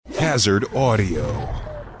Hazard Audio.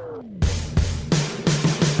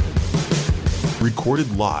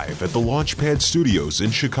 Recorded live at the Launchpad Studios in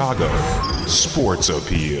Chicago. Sports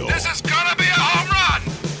Appeal. This is gonna be a home run!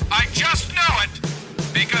 I just know it,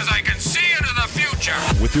 because I can see into the future!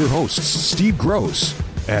 With your hosts, Steve Gross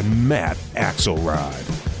and Matt Axelrod.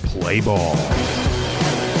 Play ball.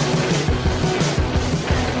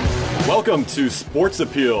 Welcome to Sports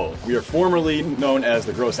Appeal. We are formerly known as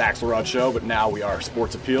the Gross-Axelrod Show, but now we are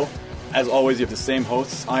Sports Appeal. As always, you have the same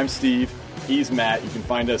hosts. I'm Steve. He's Matt. You can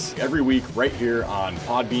find us every week right here on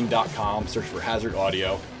podbean.com. Search for Hazard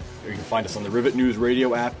Audio. Or you can find us on the Rivet News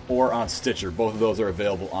Radio app or on Stitcher. Both of those are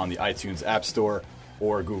available on the iTunes App Store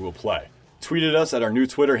or Google Play. Tweet at us at our new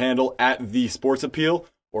Twitter handle at @TheSportsAppeal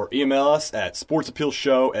or email us at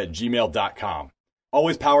sportsappealshow@gmail.com.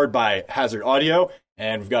 Always powered by Hazard Audio.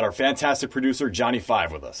 And we've got our fantastic producer, Johnny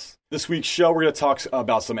Five, with us. This week's show, we're going to talk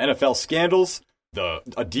about some NFL scandals, the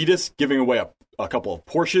Adidas giving away a couple of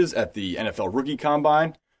Porsches at the NFL Rookie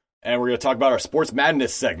Combine, and we're going to talk about our Sports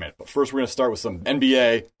Madness segment. But first, we're going to start with some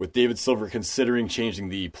NBA, with David Silver considering changing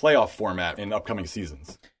the playoff format in upcoming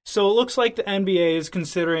seasons. So it looks like the NBA is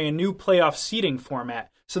considering a new playoff seeding format.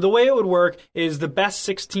 So the way it would work is the best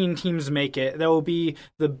 16 teams make it. There will be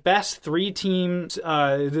the best 3 teams,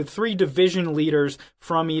 the 3 division leaders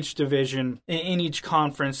from each division in each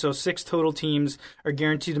conference. So 6 total teams are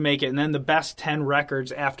guaranteed to make it, and then the best 10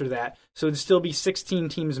 records after that. So it'd still be 16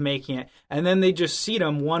 teams making it. And then they just seed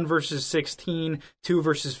them 1 versus 16, 2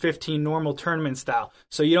 versus 15, normal tournament style.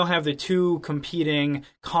 So you don't have the 2 competing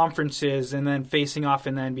conferences and then facing off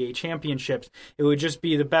in the NBA championships. It would just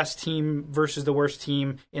be the best team versus the worst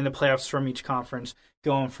team in the playoffs from each conference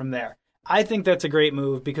going from there. I think that's a great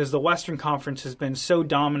move because the Western Conference has been so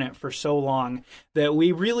dominant for so long that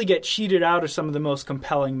we really get cheated out of some of the most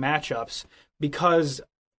compelling matchups because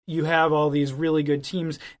you have all these really good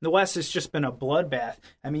teams. The West has just been a bloodbath.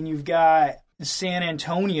 I mean, you've got San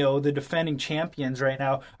Antonio, the defending champions right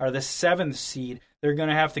now, are the 7th seed. They're going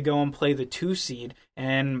to have to go and play the 2 seed,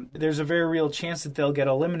 and there's a very real chance that they'll get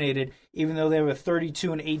eliminated, even though they have a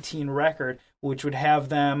 32-18 record, which would have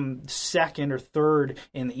them 2nd or 3rd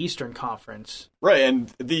in the Eastern Conference. Right,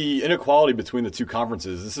 and the inequality between the 2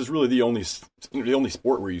 conferences, this is really the only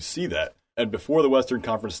sport where you see that. And before the Western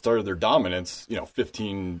Conference started their dominance,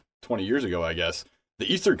 15, 20 years ago, I guess,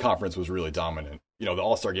 the Eastern Conference was really dominant. The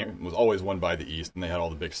All-Star game was always won by the East, and they had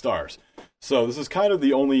all the big stars. So this is kind of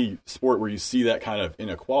the only sport where you see that kind of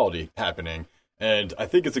inequality happening. And I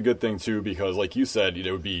think it's a good thing, too, because like you said,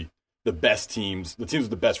 it would be the best teams, the teams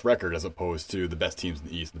with the best record, as opposed to the best teams in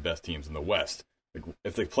the East and the best teams in the West. Like,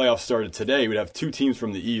 if the playoffs started today, we'd have 2 teams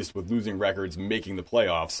from the East with losing records making the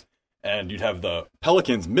playoffs, and you'd have the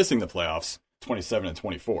Pelicans missing the playoffs, 27 and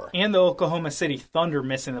 24. And the Oklahoma City Thunder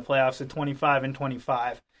missing the playoffs at 25 and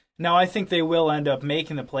 25. Now, I think they will end up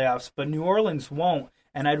making the playoffs, but New Orleans won't.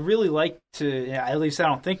 And I'd really like to, at least I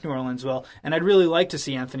don't think New Orleans will, and I'd really like to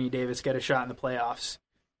see Anthony Davis get a shot in the playoffs.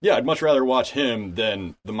 Yeah, I'd much rather watch him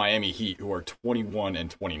than the Miami Heat, who are 21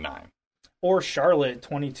 and 29. Or Charlotte,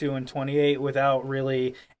 22 and 28, without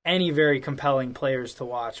really any very compelling players to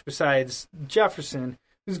watch, besides Jefferson,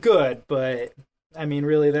 who's good, but I mean,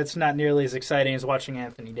 really, that's not nearly as exciting as watching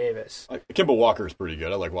Anthony Davis. Kemba Walker is pretty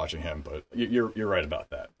good. I like watching him, but you're right about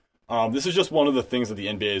that. This is just one of the things that the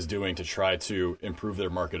NBA is doing to try to improve their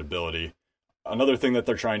marketability. Another thing that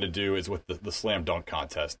they're trying to do is with the slam dunk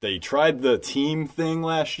contest. They tried the team thing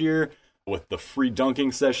last year with the free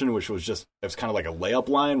dunking session, which was kind of like a layup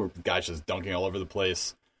line where guys just dunking all over the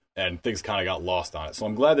place, and things kind of got lost on it. So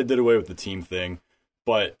I'm glad they did away with the team thing,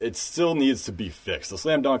 but it still needs to be fixed. The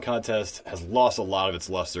slam dunk contest has lost a lot of its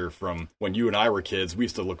luster from when you and I were kids. We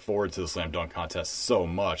used to look forward to the slam dunk contest so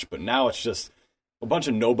much, but now it's just a bunch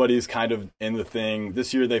of nobodies kind of in the thing.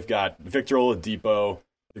 This year they've got Victor Oladipo,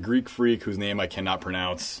 the Greek freak whose name I cannot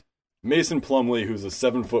pronounce, Mason Plumlee, who's a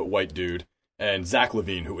 7-foot white dude, and Zach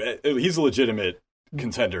LaVine, who he's a legitimate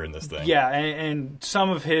contender in this thing. Yeah, and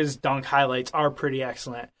some of his dunk highlights are pretty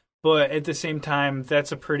excellent. But at the same time,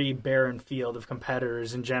 that's a pretty barren field of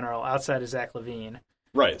competitors in general, outside of Zach LaVine.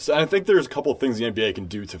 Right. So I think there's a couple of things the NBA can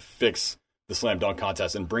do to fix the slam dunk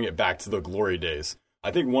contest and bring it back to the glory days.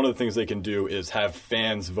 I think one of the things they can do is have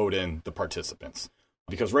fans vote in the participants.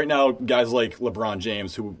 Because right now, guys like LeBron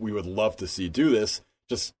James, who we would love to see do this,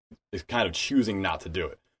 just is kind of choosing not to do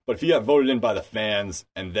it. But if he got voted in by the fans,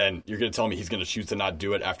 and then you're going to tell me he's going to choose to not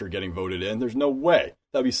do it after getting voted in, there's no way.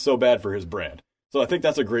 That'd be so bad for his brand. So I think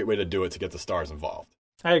that's a great way to do it to get the stars involved.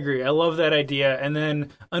 I agree. I love that idea. And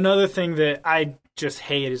then another thing that I just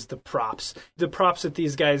hate is the props. The props that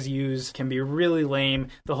these guys use can be really lame.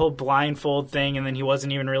 The whole blindfold thing, and then he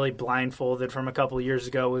wasn't even really blindfolded from a couple of years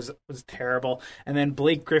ago, was terrible. And then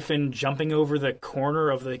Blake Griffin jumping over the corner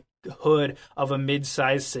of the hood of a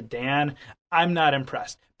mid-sized sedan. I'm not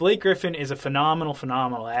impressed. Blake Griffin is a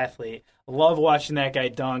phenomenal athlete. Love watching that guy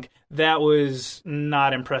dunk. That was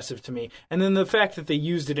not impressive to me. And then the fact that they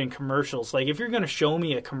used it in commercials. Like, if you're going to show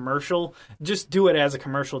me a commercial, just do it as a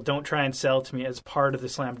commercial. Don't try and sell it to me as part of the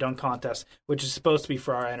slam dunk contest, which is supposed to be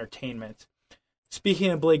for our entertainment.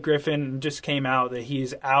 Speaking of Blake Griffin, just came out that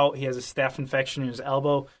he's out. He has a staph infection in his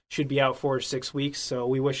elbow. Should be out 4 to 6 weeks. So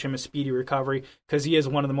we wish him a speedy recovery because he is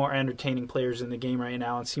one of the more entertaining players in the game right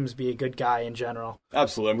now and seems to be a good guy in general.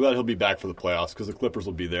 Absolutely. I'm glad he'll be back for the playoffs because the Clippers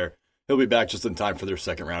will be there. He'll be back just in time for their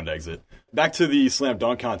second round exit. Back to the slam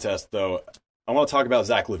dunk contest, though. I want to talk about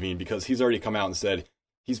Zach LaVine because he's already come out and said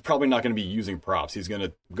he's probably not going to be using props. He's going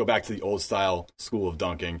to go back to the old style school of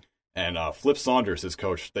dunking. And Flip Saunders, his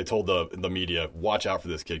coach, they told the media, watch out for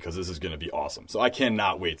this kid because this is going to be awesome. So I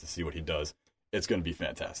cannot wait to see what he does. It's going to be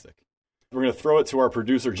fantastic. We're going to throw it to our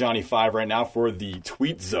producer, Johnny Five, right now for the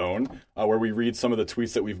Tweet Zone, where we read some of the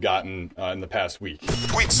tweets that we've gotten in the past week.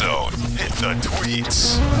 Tweet Zone. Hit the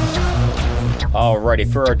tweets. Alrighty,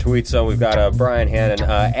 for our Tweet Zone, we've got Brian Hannon,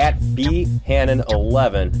 at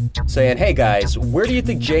BHannon11, saying, hey guys, where do you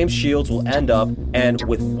think James Shields will end up and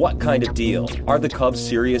with what kind of deal? Are the Cubs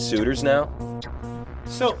serious suitors now?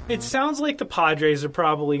 So it sounds like the Padres are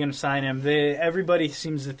probably going to sign him. Everybody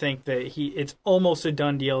seems to think that it's almost a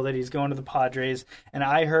done deal that he's going to the Padres. And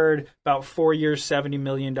I heard about 4 years, $70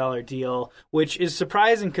 million deal, which is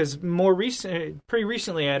surprising because pretty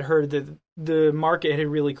recently I had heard that the market had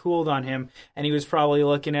really cooled on him, and he was probably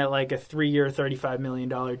looking at like a 3-year, $35 million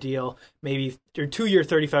deal, maybe, or 2-year,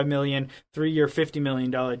 $35 million, 3-year, $50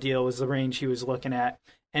 million deal was the range he was looking at.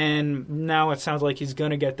 And now it sounds like he's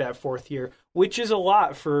going to get that 4th year, which is a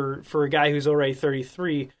lot for a guy who's already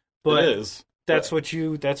 33. But it is. That's what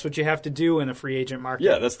you have to do in the free agent market.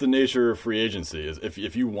 Yeah, that's the nature of free agency. Is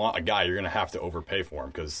if you want a guy, you're going to have to overpay for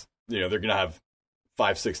him because they're going to have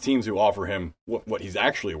 5-6 teams who offer him what he's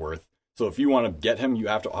actually worth. So if you want to get him, you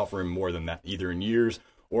have to offer him more than that, either in years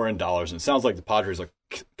or in dollars. And it sounds like the Padres are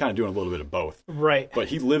kind of doing a little bit of both. Right. But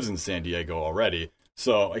he lives in San Diego already.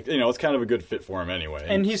 So, it's kind of a good fit for him anyway.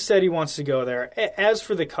 And he said he wants to go there. As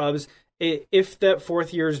for the Cubs, if that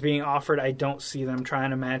 4th year is being offered, I don't see them trying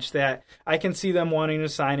to match that. I can see them wanting to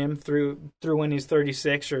sign him through when he's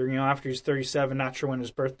 36 or, after he's 37, not sure when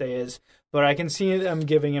his birthday is. But I can see them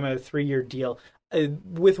giving him a 3-year deal.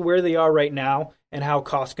 With where they are right now and how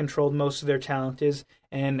cost-controlled most of their talent is,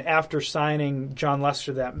 and after signing John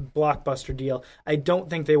Lester, that blockbuster deal, I don't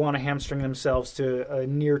think they want to hamstring themselves to a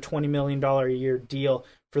near $20 million a year deal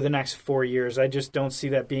for the next 4 years. I just don't see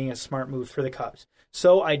that being a smart move for the Cubs.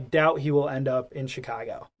 So I doubt he will end up in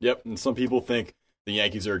Chicago. Yep, and some people think the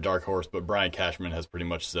Yankees are a dark horse, but Brian Cashman has pretty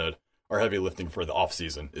much said our heavy lifting for the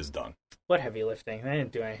offseason is done. What heavy lifting? They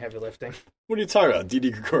didn't do any heavy lifting. What are you talking about?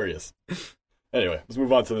 Didi Gregorius. Anyway, let's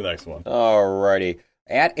move on to the next one. Alrighty.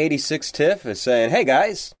 At 86Tiff is saying, hey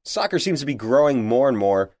guys, soccer seems to be growing more and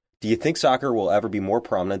more. Do you think soccer will ever be more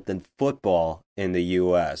prominent than football in the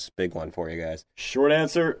U.S.? Big one for you guys. Short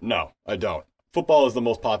answer, no, I don't. Football is the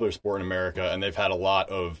most popular sport in America, and they've had a lot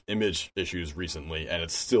of image issues recently, and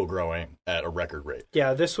it's still growing at a record rate.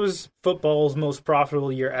 Yeah, this was football's most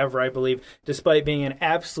profitable year ever, I believe, despite being an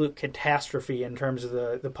absolute catastrophe in terms of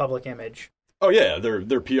the public image. Oh, yeah,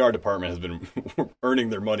 their PR department has been earning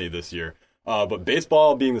their money this year. But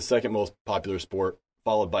baseball being the second most popular sport,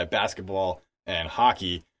 followed by basketball and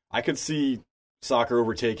hockey, I could see soccer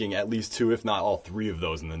overtaking at least 2, if not all 3 of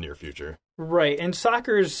those in the near future. Right, and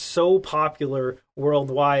soccer is so popular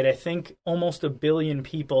worldwide. I think almost 1 billion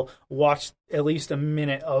people watched at least a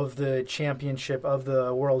minute of the championship of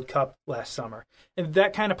the World Cup last summer. And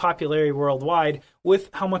that kind of popularity worldwide, with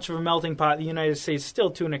how much of a melting pot the United States still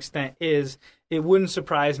to an extent is, it wouldn't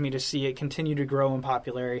surprise me to see it continue to grow in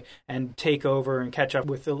popularity and take over and catch up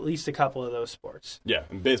with at least a couple of those sports. Yeah,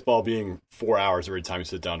 and baseball being 4 hours every time you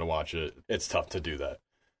sit down to watch it, it's tough to do that.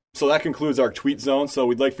 So that concludes our tweet zone. So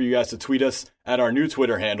we'd like for you guys to tweet us at our new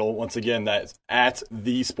Twitter handle. Once again, that's at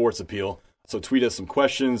The Sports Appeal. So tweet us some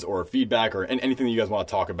questions or feedback or anything that you guys want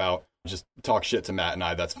to talk about. Just talk shit to Matt and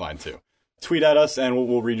I. That's fine too. Tweet at us and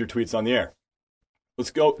we'll read your tweets on the air.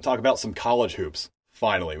 Let's go talk about some college hoops.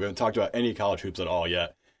 Finally, we haven't talked about any college hoops at all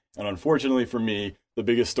yet. And unfortunately for me, the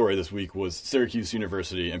biggest story this week was Syracuse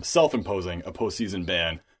University and self-imposing a postseason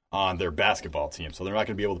ban on their basketball team. So they're not going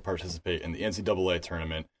to be able to participate in the NCAA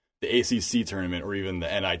tournament the ACC tournament or even the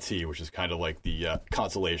NIT, which is kind of like the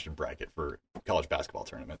consolation bracket for college basketball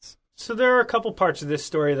tournaments. So there are a couple parts of this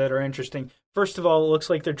story that are interesting. First of all, it looks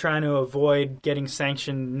like they're trying to avoid getting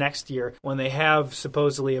sanctioned next year when they have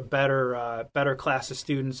supposedly a better class of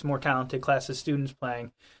students, more talented class of students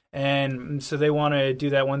playing. And so they want to do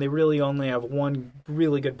that when they really only have one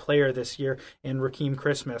really good player this year in Rakeem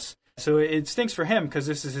Christmas. So it stinks for him because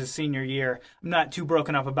this is his senior year. I'm not too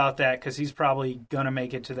broken up about that because he's probably going to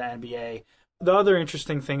make it to the NBA. The other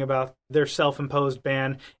interesting thing about their self-imposed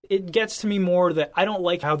ban, it gets to me more that I don't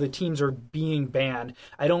like how the teams are being banned.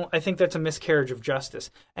 I think that's a miscarriage of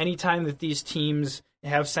justice. Anytime that these teams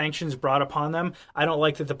have sanctions brought upon them, I don't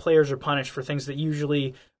like that the players are punished for things that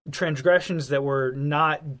usually transgressions that were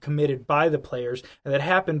not committed by the players and that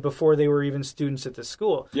happened before they were even students at the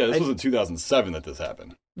school. Yeah, this was in 2007 that this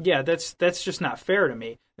happened. Yeah, that's just not fair to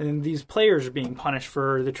me. And these players are being punished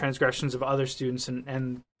for the transgressions of other students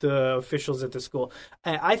and the officials at the school.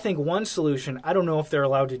 And I think one solution, I don't know if they're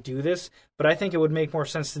allowed to do this, but I think it would make more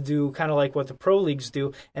sense to do kind of like what the pro leagues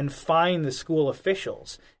do and fine the school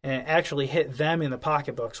officials and actually hit them in the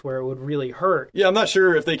pocketbooks where it would really hurt. Yeah, I'm not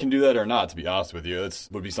sure if they can do that or not, to be honest with you. That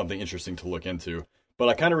would be something interesting to look into. But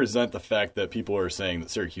I kind of resent the fact that people are saying that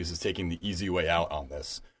Syracuse is taking the easy way out on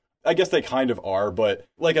this. I guess they kind of are, but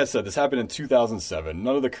like I said, this happened in 2007.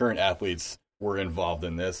 None of the current athletes were involved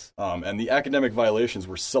in this, and the academic violations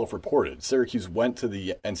were self-reported. Syracuse went to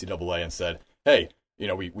the NCAA and said, hey,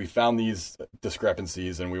 we found these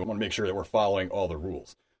discrepancies, and we want to make sure that we're following all the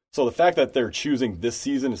rules. So the fact that they're choosing this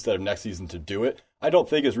season instead of next season to do it, I don't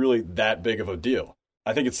think is really that big of a deal.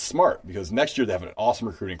 I think it's smart because next year they have an awesome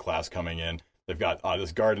recruiting class coming in. They've got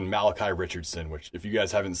this guard in Malachi Richardson, which if you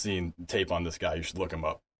guys haven't seen tape on this guy, you should look him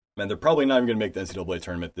up. And they're probably not even going to make the NCAA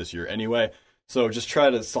tournament this year anyway. So just try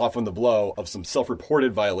to soften the blow of some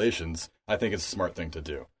self-reported violations. I think it's a smart thing to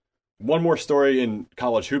do. One more story in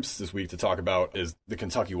college hoops this week to talk about is the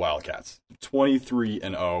Kentucky Wildcats,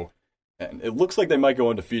 23-0. And it looks like they might go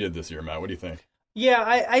undefeated this year, Matt. What do you think? Yeah,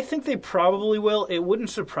 I think they probably will. It wouldn't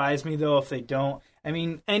surprise me, though, if they don't. I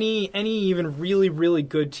mean, any even really, really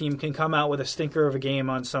good team can come out with a stinker of a game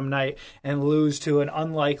on some night and lose to an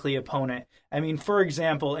unlikely opponent. I mean, for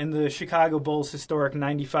example, in the Chicago Bulls' historic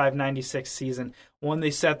 95-96 season, when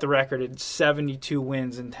they set the record at 72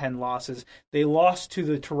 wins and 10 losses, they lost to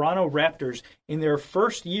the Toronto Raptors in their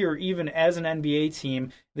first year even as an NBA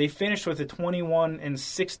team. They finished with a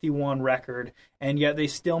 21-61 record, and yet they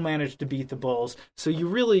still managed to beat the Bulls. So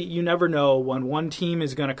you never know when one team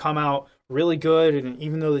is going to come out really good, and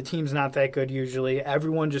even though the team's not that good usually,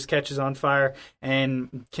 everyone just catches on fire,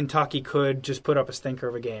 and Kentucky could just put up a stinker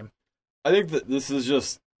of a game. I think that this is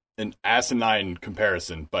just an asinine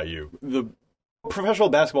comparison by you. The professional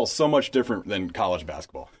basketball is so much different than college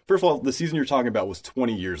basketball. First of all, the season you're talking about was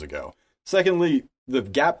 20 years ago. Secondly, the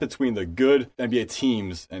gap between the good NBA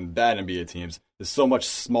teams and bad NBA teams is so much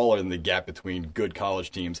smaller than the gap between good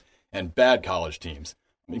college teams and bad college teams.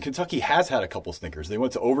 I mean, Kentucky has had a couple stinkers. They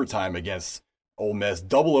went to overtime against Ole Miss,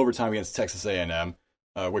 double overtime against Texas A&M,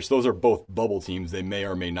 which those are both bubble teams. They may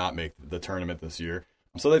or may not make the tournament this year.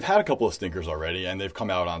 So they've had a couple of stinkers already, and they've come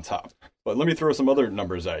out on top. But let me throw some other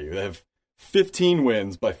numbers at you. They have 15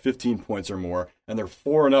 wins by 15 points or more, and they're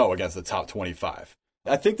 4-0 against the top 25.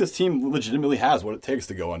 I think this team legitimately has what it takes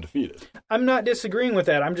to go undefeated. I'm not disagreeing with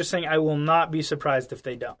that. I'm just saying I will not be surprised if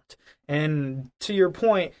they don't. And to your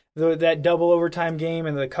point, that double overtime game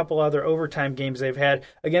and the couple other overtime games they've had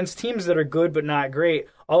against teams that are good but not great,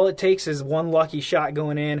 all it takes is one lucky shot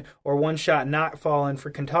going in or one shot not falling for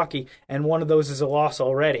Kentucky, and one of those is a loss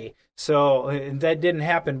already. So that didn't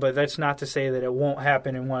happen, but that's not to say that it won't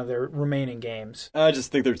happen in one of their remaining games. I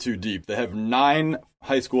just think they're too deep. They have 9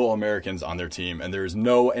 high school Americans on their team, and there's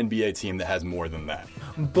no NBA team that has more than that.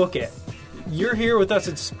 Book it. You're here with us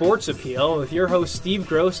at Sports Appeal with your hosts Steve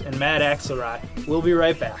Gross and Matt Axelrod. We'll be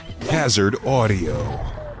right back. Hazard Audio.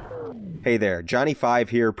 Hey there, Johnny Five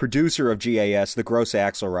here, producer of GAS, the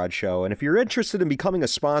Gross-Axelrod Show. And if you're interested in becoming a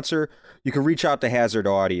sponsor, you can reach out to Hazard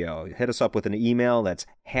Audio. Hit us up with an email. That's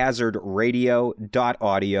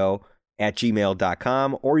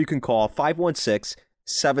hazardradio.audio@gmail.com. Or you can call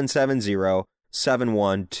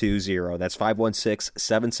 516-770-7120. That's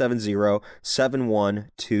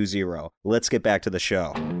 516-770-7120. Let's get back to the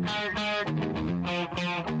show.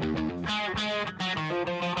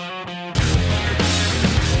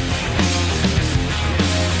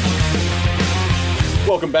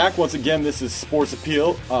 Welcome back. Once again, this is Sports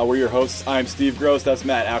Appeal. We're your hosts. I'm Steve Gross. That's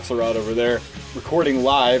Matt Axelrod over there, recording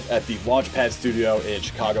live at the Launchpad Studio in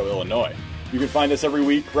Chicago, Illinois. You can find us every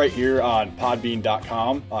week right here on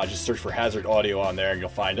podbean.com. Just search for Hazard Audio on there and you'll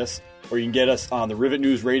find us. or you can get us on the Rivet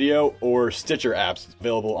News Radio or Stitcher apps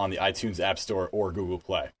available on the iTunes App Store or Google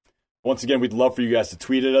Play. Once again, we'd love for you guys to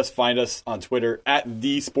tweet at us. Find us on Twitter at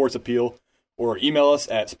 @TheSportsAppeal or email us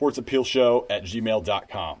at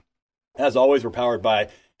sportsappealshow@gmail.com. As always, we're powered by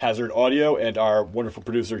Hazard Audio and our wonderful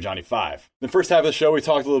producer, Johnny Five. In the first half of the show, we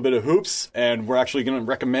talked a little bit of hoops, and we're actually going to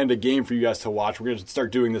recommend a game for you guys to watch. We're going to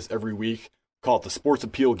start doing this every week. Call it the Sports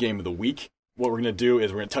Appeal Game of the Week. What we're going to do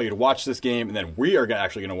is we're going to tell you to watch this game, and then we are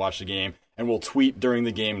actually going to watch the game, and we'll tweet during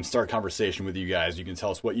the game and start a conversation with you guys. You can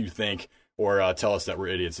tell us what you think, or tell us that we're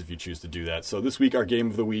idiots if you choose to do that. So this week, our game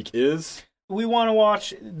of the week is... We want to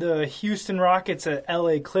watch the Houston Rockets at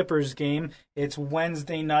LA Clippers game. It's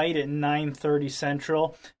Wednesday night at 9:30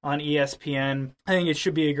 Central on ESPN. I think it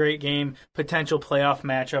should be a great game. Potential playoff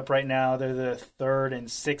matchup right now. They're the 3rd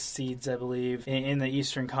and 6th seeds, I believe, in the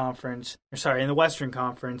Eastern Conference. In the Western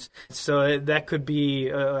Conference. So that could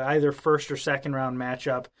be either first or second round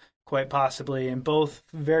matchup. Quite possibly, and both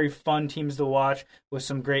very fun teams to watch with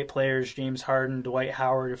some great players, James Harden, Dwight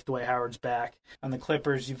Howard, if Dwight Howard's back. On the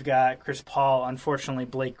Clippers, you've got Chris Paul. Unfortunately,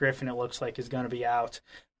 Blake Griffin, it looks like, is going to be out,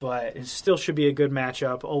 but it still should be a good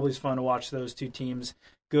matchup. Always fun to watch those two teams.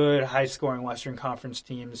 Good, high-scoring Western Conference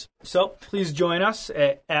teams. So please join us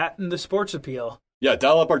at the Sports Appeal. Yeah,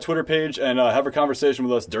 dial up our Twitter page and have a conversation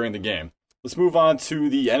with us during the game. Let's move on to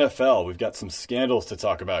the NFL. We've got some scandals to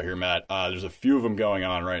talk about here, Matt. There's a few of them going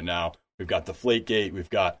on right now. We've got Deflategate. We've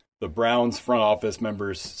got the Browns front office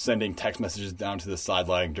members sending text messages down to the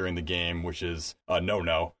sideline during the game, which is a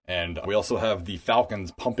no-no. And we also have the Falcons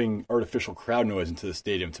pumping artificial crowd noise into the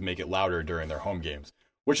stadium to make it louder during their home games.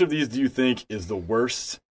 Which of these do you think is the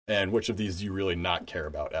worst? And which of these do you really not care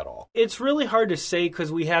about at all? It's really hard to say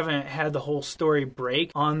because we haven't had the whole story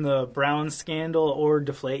break on the Browns scandal or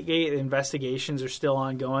Deflategate. Investigations are still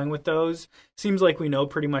ongoing with those. Seems like we know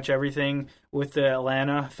pretty much everything with the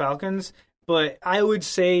Atlanta Falcons. But I would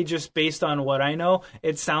say, just based on what I know,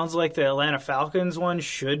 it sounds like the Atlanta Falcons one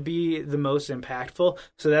should be the most impactful.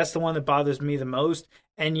 So that's the one that bothers me the most.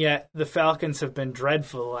 And yet the Falcons have been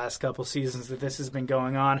dreadful the last couple seasons that this has been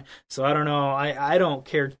going on. So I don't know. I don't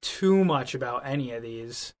care too much about any of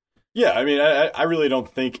these. Yeah, I mean, I really don't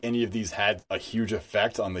think any of these had a huge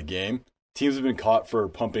effect on the game. Teams have been caught for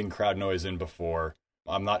pumping crowd noise in before.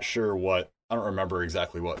 I'm not sure I don't remember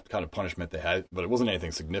exactly what kind of punishment they had, but it wasn't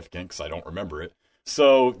anything significant because I don't remember it.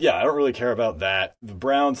 So, yeah, I don't really care about that. The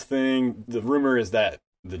Browns thing, the rumor is that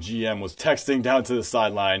the GM was texting down to the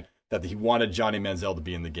sideline that he wanted Johnny Manziel to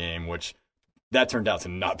be in the game, which that turned out to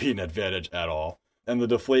not be an advantage at all. And the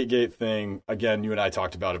Deflategate thing, again, you and I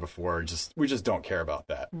talked about it before. We just don't care about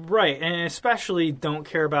that. Right, and especially don't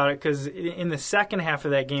care about it because in the second half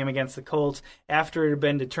of that game against the Colts, after it had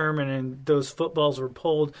been determined and those footballs were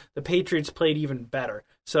pulled, the Patriots played even better.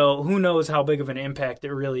 So who knows how big of an impact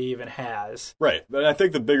it really even has. Right, but I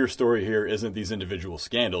think the bigger story here isn't these individual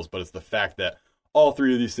scandals, but it's the fact that all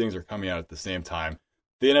three of these things are coming out at the same time.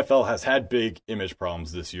 The NFL has had big image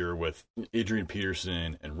problems this year with Adrian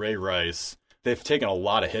Peterson and Ray Rice. They've taken a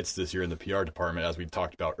lot of hits this year in the PR department, as we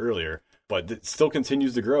talked about earlier, but it still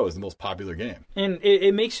continues to grow as the most popular game. And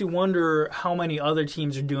it makes you wonder how many other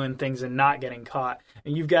teams are doing things and not getting caught.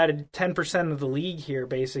 And you've got 10% of the league here,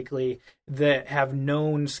 basically, that have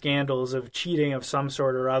known scandals of cheating of some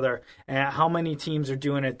sort or other. And how many teams are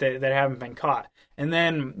doing it that haven't been caught? And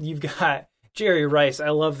then you've got Jerry Rice. I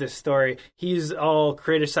love this story. He's all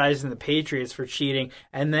criticizing the Patriots for cheating,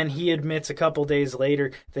 and then he admits a couple days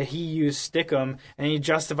later that he used Stickum, and he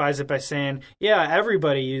justifies it by saying, yeah,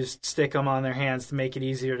 everybody used Stickum on their hands to make it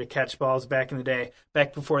easier to catch balls back in the day,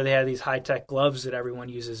 back before they had these high-tech gloves that everyone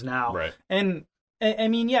uses now. Right. And I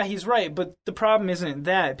mean, yeah, he's right, but the problem isn't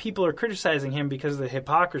that. People are criticizing him because of the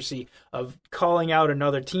hypocrisy of calling out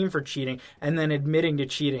another team for cheating and then admitting to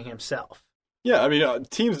cheating himself. Yeah, I mean,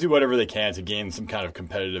 teams do whatever they can to gain some kind of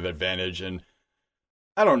competitive advantage, and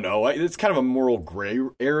I don't know, it's kind of a moral gray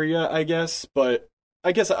area, I guess, but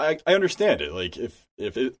I guess I understand it. Like, if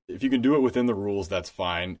you can do it within the rules, that's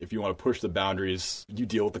fine. If you want to push the boundaries, you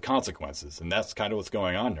deal with the consequences, and that's kind of what's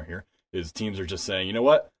going on here, is teams are just saying, you know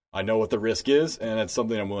what, I know what the risk is, and it's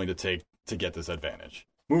something I'm willing to take to get this advantage.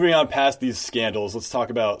 Moving on past these scandals, let's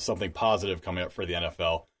talk about something positive coming up for the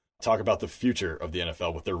NFL. Talk about the future of the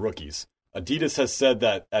NFL with their rookies. Adidas has said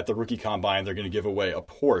that at the rookie combine, they're going to give away a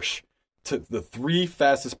Porsche to the 3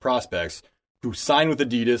 fastest prospects who sign with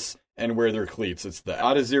Adidas and wear their cleats. It's the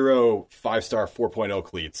Adizero 5-star 4.0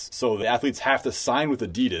 cleats. So the athletes have to sign with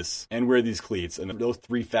Adidas and wear these cleats, and those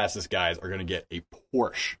 3 fastest guys are going to get a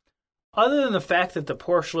Porsche. Other than the fact that the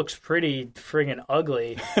Porsche looks pretty friggin'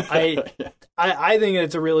 ugly, I think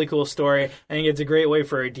it's a really cool story. I think it's a great way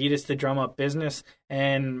for Adidas to drum up business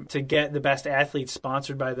and to get the best athletes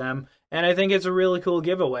sponsored by them. And I think it's a really cool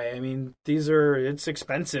giveaway. I mean, it's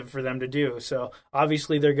expensive for them to do. So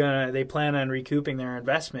obviously they plan on recouping their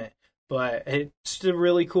investment. But it's a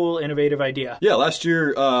really cool, innovative idea. Yeah, last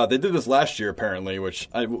year, they did this last year apparently, which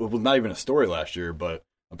it was not even a story last year, but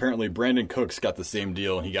apparently Brandon Cooks got the same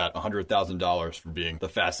deal, and he got $100,000 for being the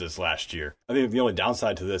fastest last year. I think the only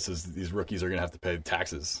downside to this is these rookies are going to have to pay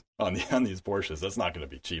taxes on these Porsches. That's not going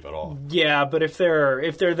to be cheap at all. Yeah, but if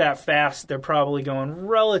they're that fast, they're probably going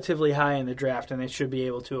relatively high in the draft, and they should be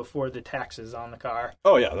able to afford the taxes on the car.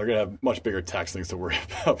 Oh yeah, they're going to have much bigger tax things to worry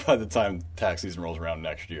about by the time tax season rolls around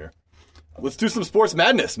next year. Let's do some sports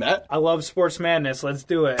madness, Matt. I love sports madness. Let's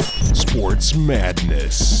do it. Sports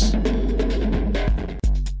Madness.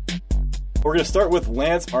 We're going to start with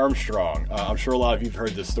Lance Armstrong. I'm sure a lot of you have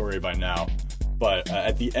heard this story by now, but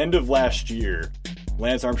at the end of last year,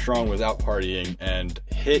 Lance Armstrong was out partying and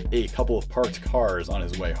hit a couple of parked cars on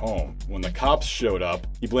his way home. When the cops showed up,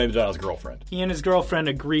 he blamed it on his girlfriend. He and his girlfriend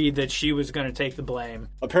agreed that she was going to take the blame.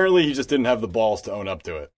 Apparently, he just didn't have the balls to own up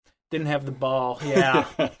to it. Didn't have the ball, yeah.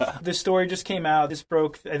 This story just came out. This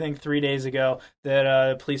broke, I think, 3 days ago,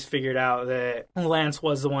 that police figured out that Lance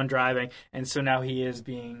was the one driving, and so now he is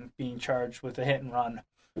being charged with a hit and run.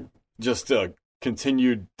 Just a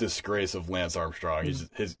continued disgrace of Lance Armstrong. He's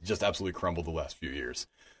just absolutely crumbled the last few years.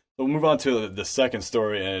 So we'll move on to the second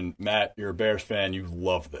story, and Matt, you're a Bears fan. You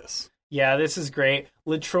love this. Yeah, this is great.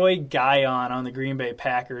 LaTroy Guion on the Green Bay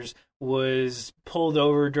Packers was pulled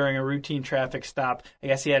over during a routine traffic stop. I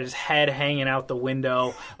guess he had his head hanging out the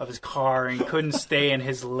window of his car and couldn't stay in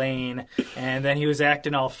his lane. And then he was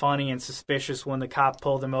acting all funny and suspicious when the cop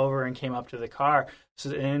pulled him over and came up to the car.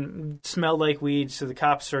 And it smelled like weed, so the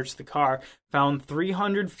cops searched the car, found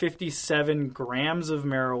 357 grams of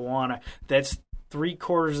marijuana. That's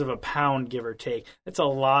 3/4 of a pound, give or take. That's a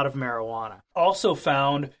lot of marijuana. Also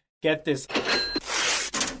found, get this,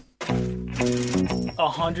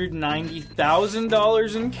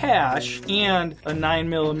 $190,000 in cash and a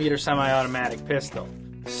 9mm semi-automatic pistol.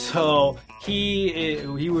 So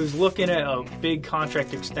he was looking at a big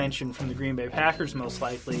contract extension from the Green Bay Packers, most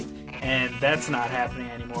likely, and that's not happening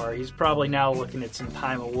anymore. He's probably now looking at some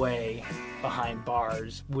time away behind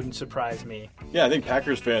bars. Wouldn't surprise me. Yeah, I think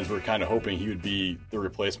Packers fans were kind of hoping he would be the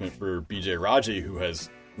replacement for B.J. Raji, who has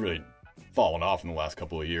really fallen off in the last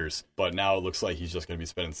couple of years, but now it looks like he's just going to be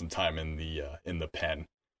spending some time in the pen.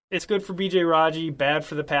 It's good for B.J. Raji, bad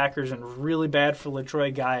for the Packers, and really bad for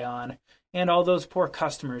LaTroy Guion and all those poor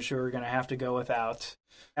customers who are going to have to go without.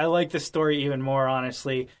 I like this story even more,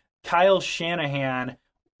 honestly. Kyle Shanahan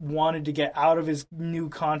wanted to get out of his new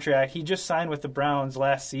contract. He just signed with the Browns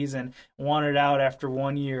last season, wanted out after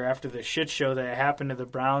 1 year, after the shit show that happened to the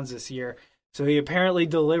Browns this year. So he apparently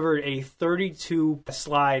delivered a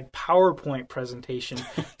 32-slide PowerPoint presentation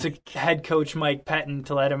to head coach Mike Pettin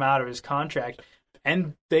to let him out of his contract,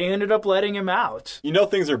 and they ended up letting him out. You know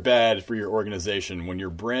things are bad for your organization when your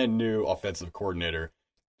brand new offensive coordinator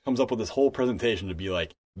comes up with this whole presentation to be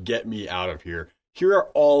like, get me out of here. Here are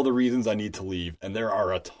all the reasons I need to leave, and there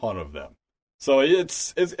are a ton of them. So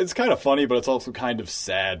it's kind of funny, but it's also kind of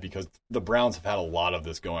sad because the Browns have had a lot of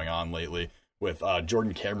this going on lately, with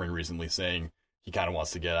Jordan Cameron recently saying he kind of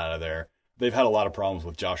wants to get out of there. They've had a lot of problems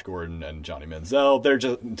with Josh Gordon and Johnny Manziel. They're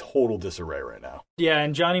just in total disarray right now. Yeah,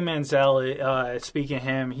 and Johnny Manziel, speaking of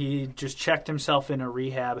him, he just checked himself into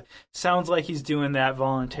rehab. Sounds like he's doing that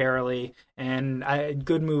voluntarily, and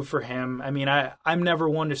good move for him. I mean, I'm never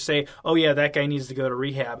one to say, oh yeah, that guy needs to go to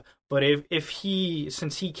rehab. But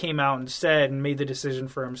since he came out and said and made the decision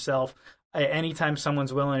for himself, anytime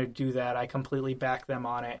someone's willing to do that, I completely back them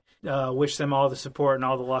on it. Wish them all the support and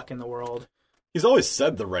all the luck in the world. He's always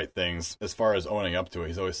said the right things as far as owning up to it.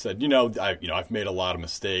 He's always said, I've made a lot of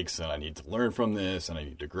mistakes, and I need to learn from this, and I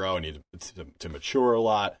need to grow, I need to mature a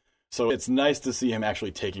lot. So it's nice to see him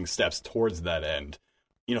actually taking steps towards that end.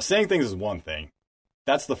 Saying things is one thing.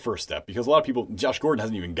 That's the first step, because a lot of people, Josh Gordon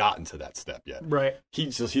hasn't even gotten to that step yet. Right.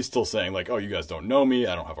 He's still saying, like, oh, you guys don't know me,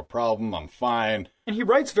 I don't have a problem, I'm fine. And he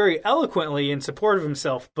writes very eloquently in support of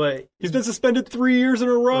himself, but he's been suspended 3 years in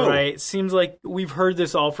a row. Right. Seems like we've heard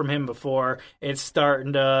this all from him before. It's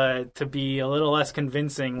starting to be a little less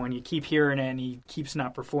convincing when you keep hearing it and he keeps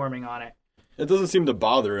not performing on it. It doesn't seem to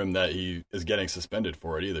bother him that he is getting suspended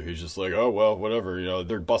for it either. He's just like, oh, well, whatever.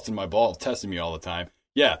 They're busting my balls, testing me all the time.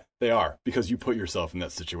 Yeah, they are, because you put yourself in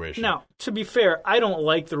that situation. Now, to be fair, I don't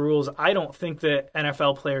like the rules. I don't think that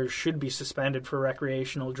NFL players should be suspended for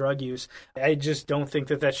recreational drug use. I just don't think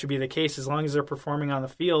that that should be the case. As long as they're performing on the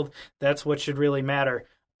field, that's what should really matter.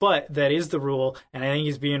 But that is the rule, and I think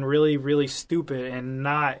he's being really, really stupid and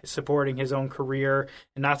not supporting his own career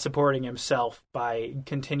and not supporting himself by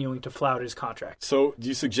continuing to flout his contract. So do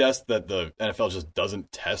you suggest that the NFL just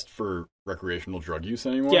doesn't test for recreational drug use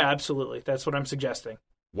anymore? Yeah, absolutely. That's what I'm suggesting.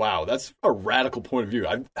 Wow, that's a radical point of view.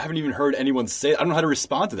 I haven't even heard anyone say. I don't know how to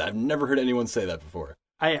respond to that. I've never heard anyone say that before.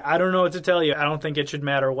 I don't know what to tell you. I don't think it should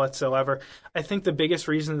matter whatsoever. I think the biggest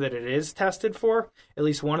reason that it is tested for, at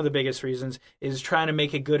least one of the biggest reasons, is trying to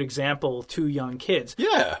make a good example to young kids.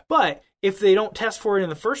 Yeah. But if they don't test for it in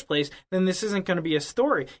the first place, then this isn't going to be a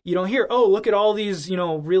story. You don't hear, oh, look at all these,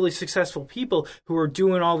 really successful people who are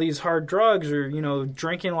doing all these hard drugs or,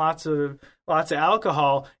 drinking lots of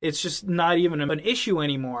alcohol. It's just not even an issue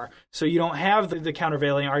anymore. So you don't have the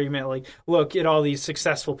countervailing argument like, look at all these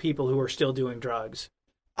successful people who are still doing drugs.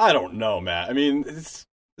 I don't know, Matt. I mean, it's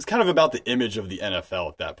kind of about the image of the NFL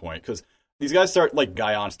at that point, because these guys start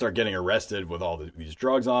getting arrested with all these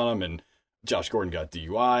drugs on them, and Josh Gordon got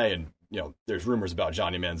DUI, and there's rumors about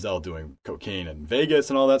Johnny Manziel doing cocaine in Vegas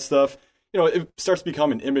and all that stuff. It starts to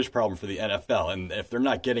become an image problem for the NFL, and if they're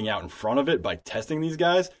not getting out in front of it by testing these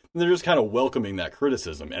guys, then they're just kind of welcoming that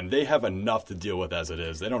criticism, and they have enough to deal with as it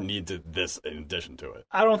is. They don't need this in addition to it.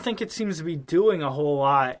 I don't think it seems to be doing a whole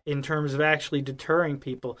lot in terms of actually deterring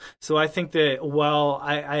people. So I think that while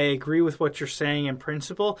I agree with what you're saying in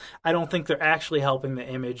principle, I don't think they're actually helping the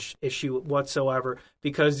image issue whatsoever,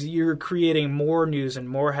 because you're creating more news and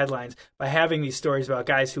more headlines by having these stories about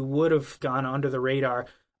guys who would have gone under the radar,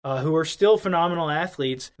 who are still phenomenal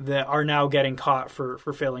athletes that are now getting caught for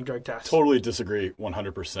failing drug tests. Totally disagree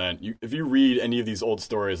 100%. If you read any of these old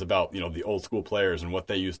stories about, the old school players and what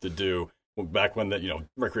they used to do back when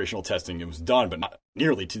recreational testing was done, but not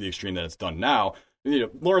nearly to the extreme that it's done now.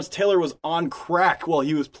 Lawrence Taylor was on crack while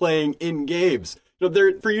he was playing in games.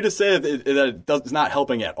 For you to say that it's not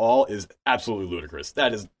helping at all is absolutely ludicrous.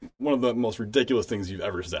 That is one of the most ridiculous things you've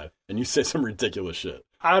ever said. And you say some ridiculous shit.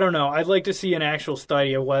 I don't know. I'd like to see an actual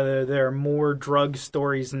study of whether there are more drug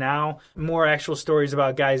stories now, more actual stories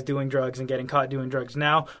about guys doing drugs and getting caught doing drugs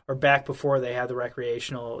now, or back before they had the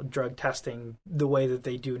recreational drug testing the way that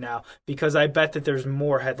they do now. Because I bet that there's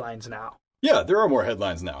more headlines now. Yeah, there are more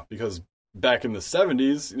headlines now. Because back in the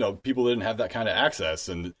 70s, people didn't have that kind of access,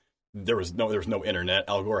 and there was no internet.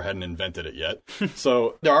 Al Gore hadn't invented it yet.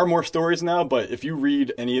 So there are more stories now, but if you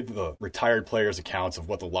read any of the retired players' accounts of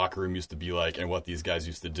what the locker room used to be like and what these guys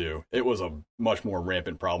used to do, it was a much more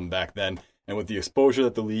rampant problem back then. And with the exposure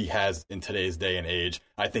that the league has in today's day and age,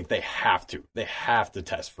 I think they have to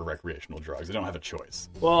test for recreational drugs. They don't have a choice.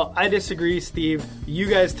 Well, I disagree, Steve. You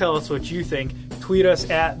guys tell us what you think. Tweet us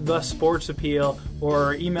at The Sports Appeal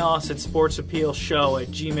or email us at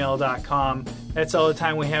sportsappealshow@gmail.com. That's all the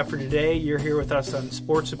time we have for today. You're here with us on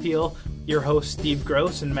Sports Appeal. Your hosts, Steve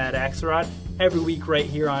Gross and Matt Axelrod, every week right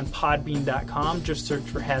here on podbean.com. Just search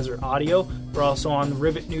for Hazard Audio. We're also on the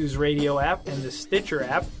Rivet News Radio app and the Stitcher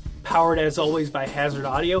app. Powered as always by Hazard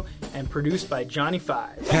Audio and produced by Johnny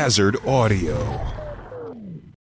Five. Hazard Audio.